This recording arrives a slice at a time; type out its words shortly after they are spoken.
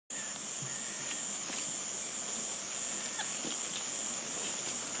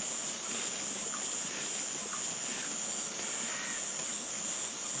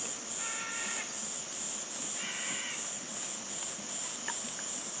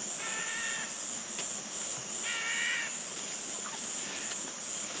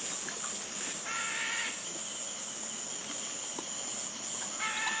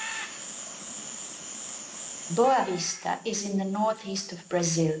Boa Vista is in the northeast of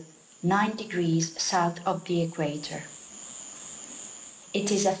Brazil, 9 degrees south of the equator. It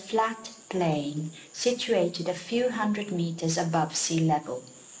is a flat plain situated a few hundred meters above sea level.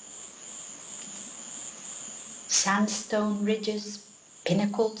 Sandstone ridges,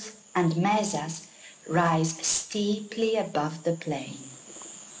 pinnacles and mesas rise steeply above the plain.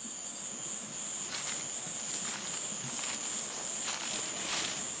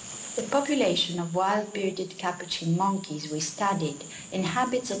 The population of wild-bearded capuchin monkeys we studied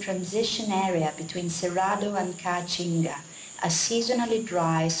inhabits a transition area between Cerrado and Caatinga, a seasonally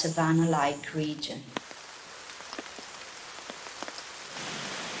dry savanna-like region.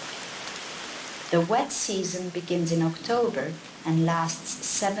 The wet season begins in October and lasts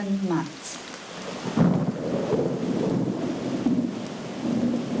 7 months.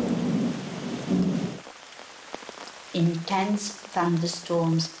 Intense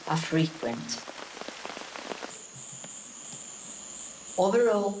thunderstorms are frequent.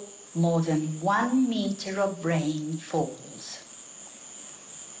 Overall, more than 1 meter of rain falls.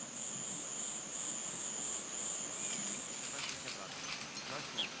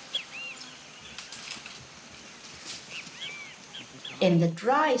 In the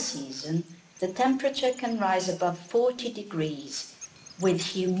dry season, the temperature can rise above 40 degrees,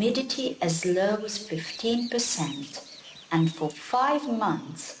 with humidity as low as 15%, and for 5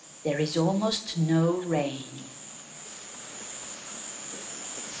 months there is almost no rain.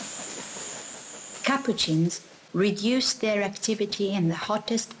 Capuchins reduce their activity in the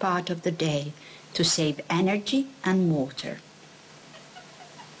hottest part of the day to save energy and water.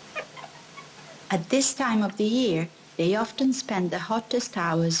 At this time of the year, they often spend the hottest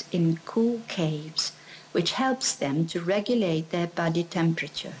hours in cool caves, which helps them to regulate their body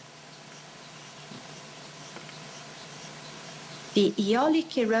temperature. The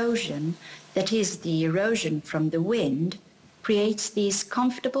eolic erosion, that is the erosion from the wind, creates these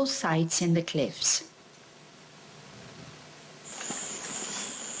comfortable sites in the cliffs.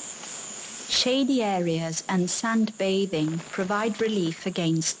 Shady areas and sand bathing provide relief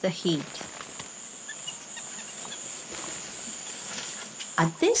against the heat.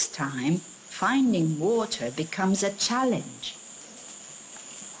 At this time, finding water becomes a challenge.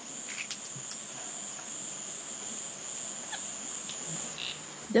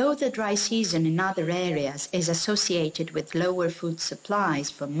 Though the dry season in other areas is associated with lower food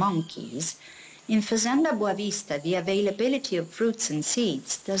supplies for monkeys, in Fazenda Boa Vista the availability of fruits and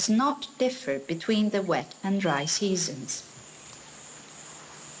seeds does not differ between the wet and dry seasons.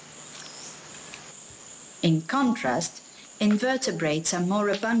 In contrast, invertebrates are more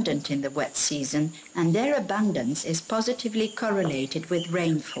abundant in the wet season, and their abundance is positively correlated with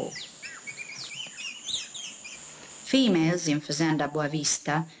rainfall. Females in Fazenda Boa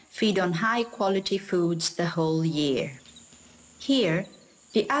Vista feed on high-quality foods the whole year. Here,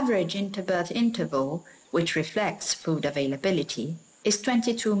 the average interbirth interval, which reflects food availability, is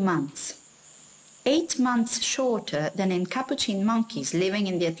 22 months. 8 months shorter than in capuchin monkeys living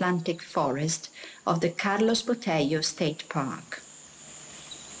in the Atlantic forest of the Piauí State Park.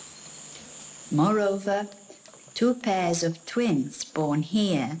 Moreover, 2 pairs of twins born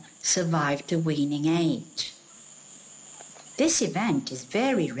here survive to weaning age. This event is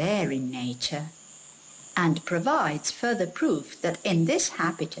very rare in nature and provides further proof that in this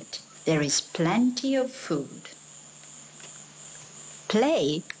habitat there is plenty of food.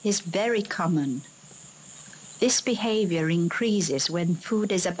 Play is very common. This behavior increases when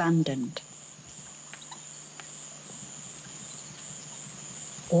food is abundant.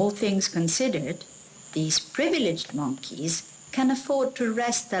 All things considered, these privileged monkeys can afford to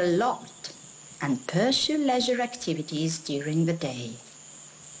rest a lot and pursue leisure activities during the day.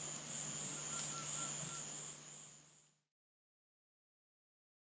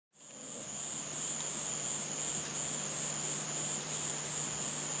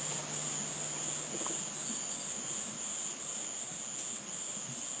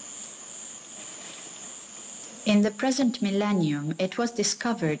 In the present millennium, it was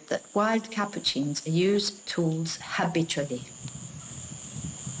discovered that wild capuchins use tools habitually.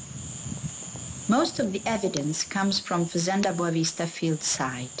 Most of the evidence comes from Fazenda Boa Vista field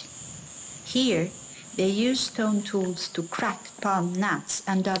site. Here, they use stone tools to crack palm nuts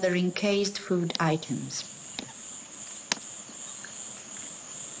and other encased food items.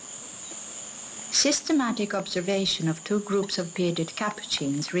 Systematic observation of 2 groups of bearded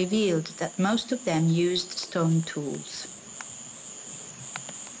capuchins revealed that most of them used stone tools.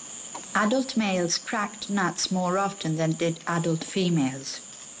 Adult males cracked nuts more often than did adult females.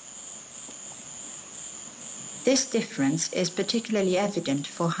 This difference is particularly evident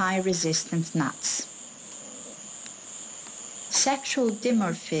for high-resistance nuts. sexual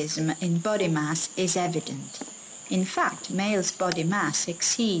dimorphism in body mass is evident. In fact, males' body mass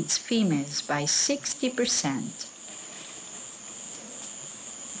exceeds females' by 60%.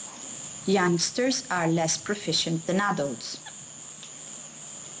 Youngsters are less proficient than adults.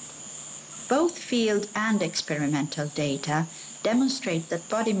 Both field and experimental data demonstrate that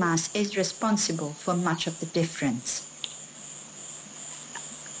body mass is responsible for much of the difference.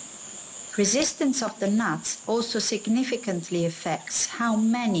 Resistance of the nuts also significantly affects how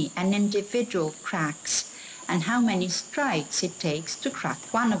many an individual cracks and how many strikes it takes to crack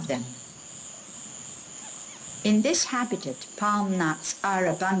one of them. In this habitat, palm nuts are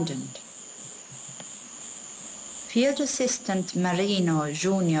abundant. Field assistant Marino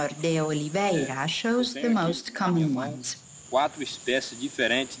Júnior de Oliveira shows the most common ones. 4 espécies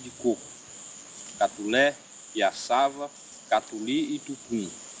diferentes de coco: catulé, piaçava, catuli e tucum.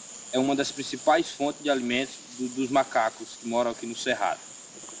 É uma das principais fontes de alimentos dos macacos que moram aqui no Cerrado.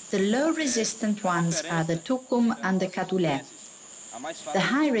 The low-resistant ones are the tucum and the catulé. The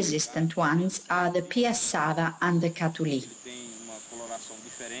high-resistant ones are the piaçava and the catuli.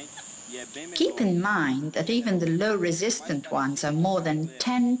 Keep in mind that even the low-resistant ones are more than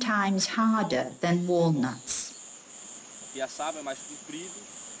 10 times harder than walnuts.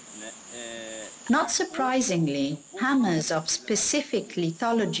 Not surprisingly, hammers of specific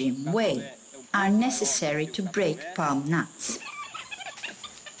lithology weight are necessary to break palm nuts.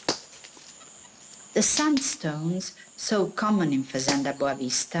 The sandstones, so common in Fazenda Boa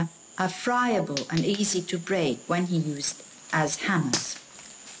Vista, are friable and easy to break when used as hammers.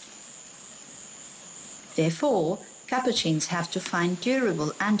 Therefore, capuchins have to find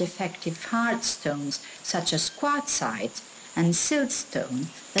durable and effective hard stones such as quartzite and siltstone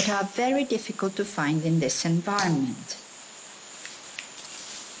that are very difficult to find in this environment.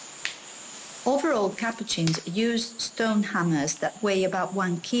 Overall, capuchins use stone hammers that weigh about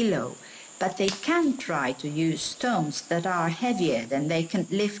 1 kilo, but they can try to use stones that are heavier than they can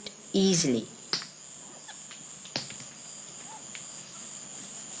lift easily.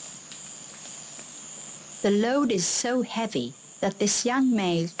 The load is so heavy that this young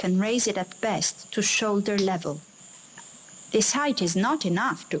male can raise it at best to shoulder level. This height is not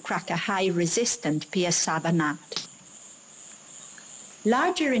enough to crack a high-resistant piaçava nut.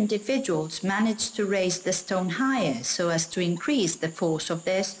 Larger individuals manage to raise the stone higher so as to increase the force of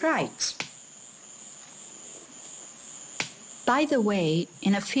their strikes. By the way,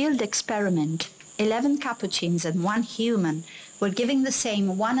 in a field experiment, 11 capuchins and 1 human were giving the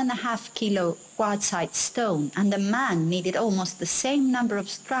same 1.5 kilo quartzite stone, and the man needed almost the same number of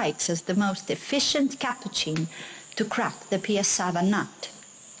strikes as the most efficient capuchin to crack the piaçava nut.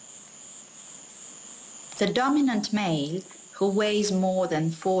 The dominant male, who weighs more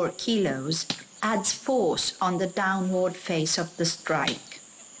than 4 kilos, adds force on the downward face of the strike.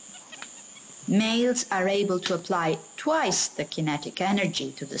 Males are able to apply twice the kinetic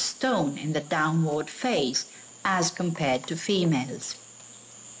energy to the stone in the downward phase as compared to females.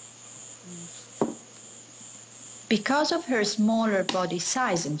 Because of her smaller body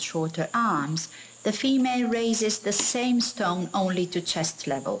size and shorter arms, the female raises the same stone only to chest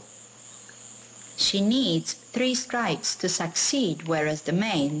level. She needs 3 strikes to succeed, whereas the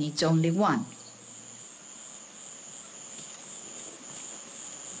male needs only 1.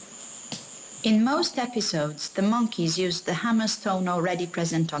 In most episodes, the monkeys use the hammer stone already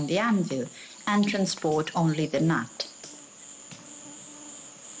present on the anvil and transport only the nut.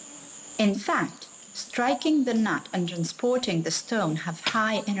 In fact, striking the nut and transporting the stone have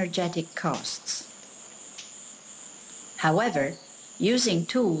high energetic costs. However, using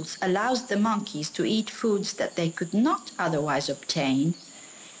tools allows the monkeys to eat foods that they could not otherwise obtain,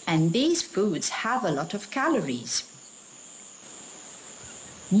 and these foods have a lot of calories.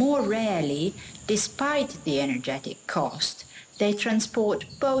 More rarely, despite the energetic cost, they transport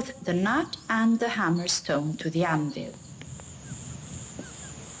both the nut and the hammer stone to the anvil.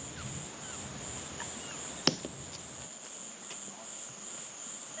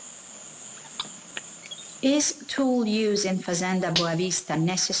 Is tool use in Fazenda Boa Vista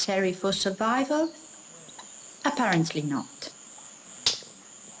necessary for survival? Apparently not.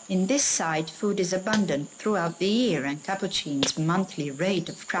 In this site, food is abundant throughout the year, and Capuchin's monthly rate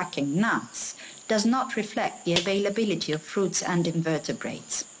of cracking nuts does not reflect the availability of fruits and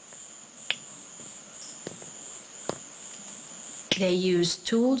invertebrates. They use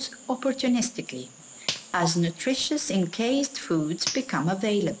tools opportunistically, as nutritious encased foods become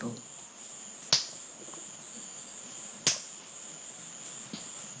available.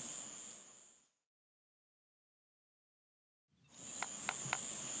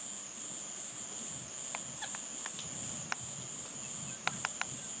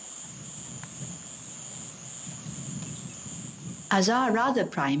 As are other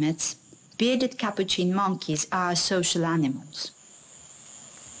primates, bearded capuchin monkeys are social animals.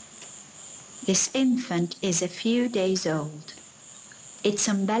 This infant is a few days old. Its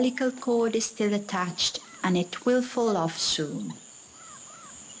umbilical cord is still attached and it will fall off soon.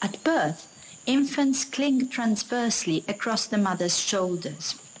 At birth, infants cling transversely across the mother's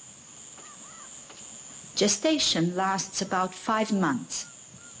shoulders. Gestation lasts about 5 months.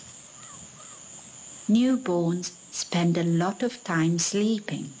 Newborns spend a lot of time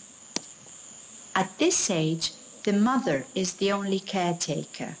sleeping. At this age, the mother is the only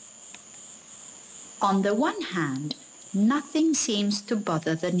caretaker. On the one hand, nothing seems to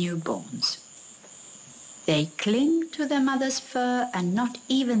bother the newborns. They cling to their mother's fur, and not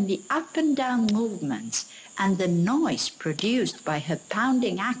even the up and down movements and the noise produced by her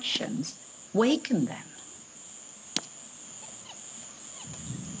pounding actions waken them.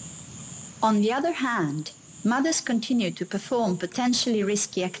 On the other hand, mothers continue to perform potentially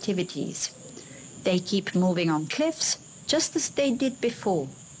risky activities. They keep moving on cliffs just as they did before.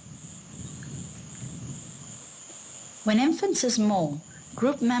 When infants are small,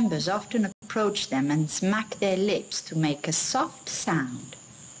 group members often approach them and smack their lips to make a soft sound,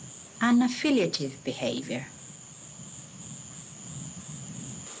 an affiliative behavior.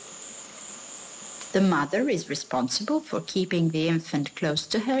 The mother is responsible for keeping the infant close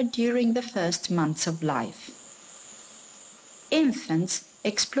to her during the first months of life. Infants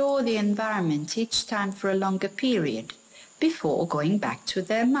explore the environment each time for a longer period before going back to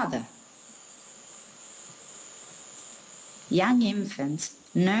their mother. Young infants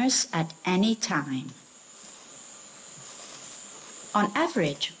nurse at any time. On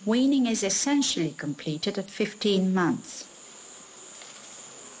average, weaning is essentially completed at 15 months.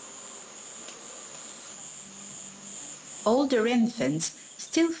 Older infants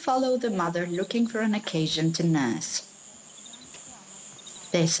still follow the mother looking for an occasion to nurse.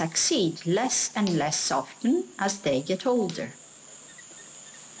 They succeed less and less often as they get older.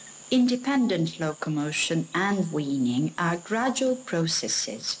 Independent locomotion and weaning are gradual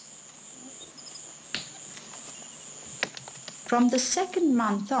processes. From the second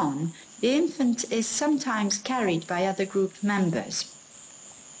month on, the infant is sometimes carried by other group members.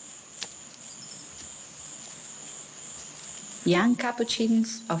 Young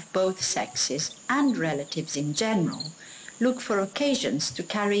capuchins of both sexes and relatives in general look for occasions to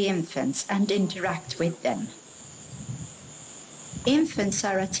carry infants and interact with them. Infants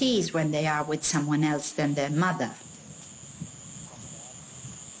are at ease when they are with someone else than their mother.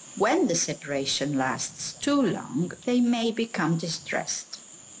 When the separation lasts too long, they may become distressed.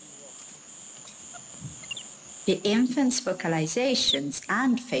 The infant's vocalizations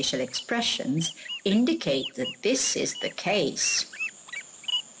and facial expressions indicate that this is the case.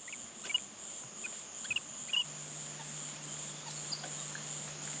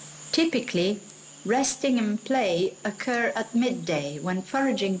 Typically, resting and play occur at midday when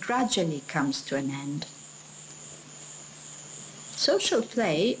foraging gradually comes to an end. Social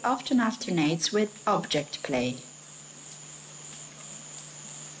play often alternates with object play.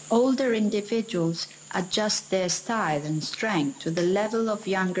 Older individuals adjust their style and strength to the level of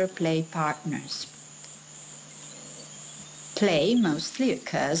younger play partners. Play mostly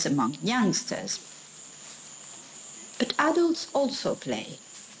occurs among youngsters, but adults also play.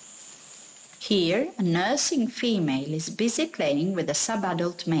 Here, a nursing female is busy playing with a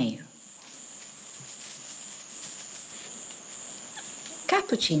sub-adult male.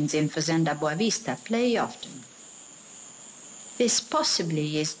 Capuchins in Fazenda Boa Vista play often. This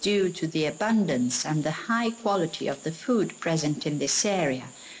possibly is due to the abundance and the high quality of the food present in this area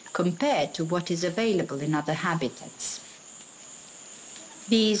compared to what is available in other habitats.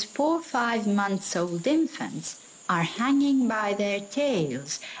 These 4 or 5 months old infants are hanging by their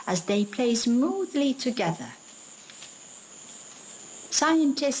tails as they play smoothly together.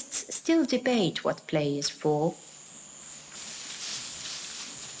 Scientists still debate what play is for.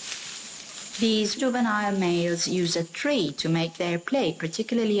 These juvenile males use a tree to make their play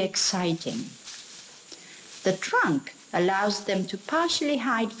particularly exciting. The trunk allows them to partially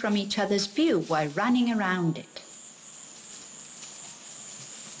hide from each other's view while running around it.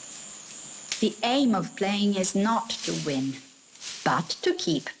 The aim of playing is not to win, but to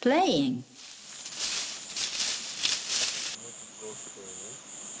keep playing.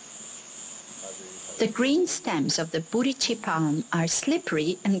 The green stems of the burichi palm are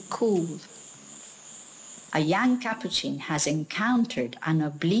slippery and cool. A young capuchin has encountered an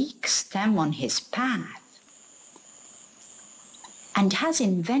oblique stem on his path and has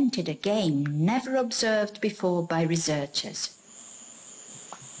invented a game never observed before by researchers.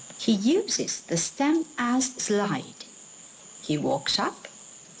 He uses the stem as slide. He walks up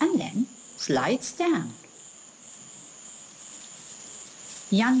and then slides down.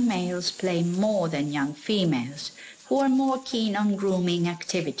 Young males play more than young females, who are more keen on grooming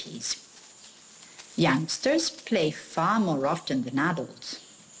activities. Youngsters play far more often than adults,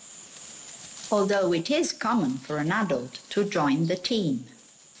 although it is common for an adult to join the team.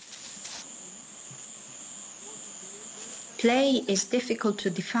 Play is difficult to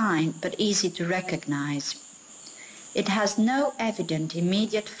define but easy to recognize. It has no evident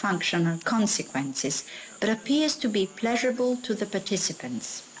immediate functional consequences, but appears to be pleasurable to the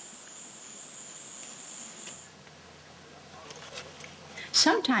participants.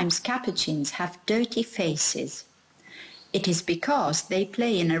 Sometimes capuchins have dirty faces. It is because they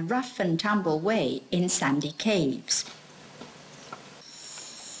play in a rough and tumble way in sandy caves.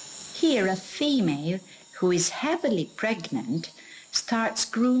 Here a female, who is heavily pregnant, starts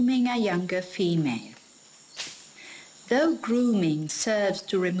grooming a younger female. Though grooming serves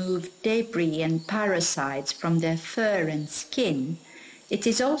to remove debris and parasites from their fur and skin, it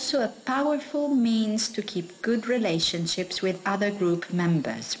is also a powerful means to keep good relationships with other group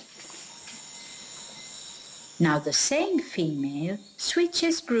members. Now the same female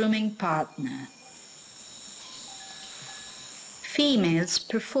switches grooming partner. Females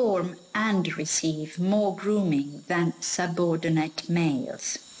perform and receive more grooming than subordinate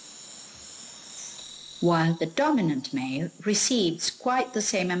males, while the dominant male receives quite the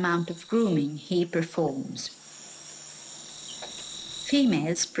same amount of grooming he performs.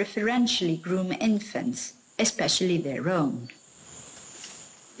 Females preferentially groom infants, especially their own.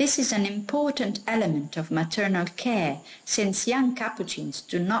 This is an important element of maternal care, since young capuchins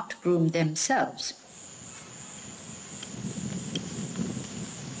do not groom themselves.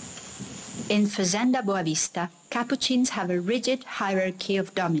 In Fazenda Boa Vista, capuchins have a rigid hierarchy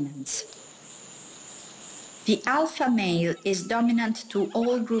of dominance. The alpha male is dominant to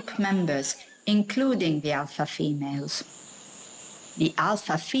all group members, including the alpha females. The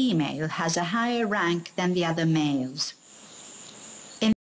alpha female has a higher rank than the other males.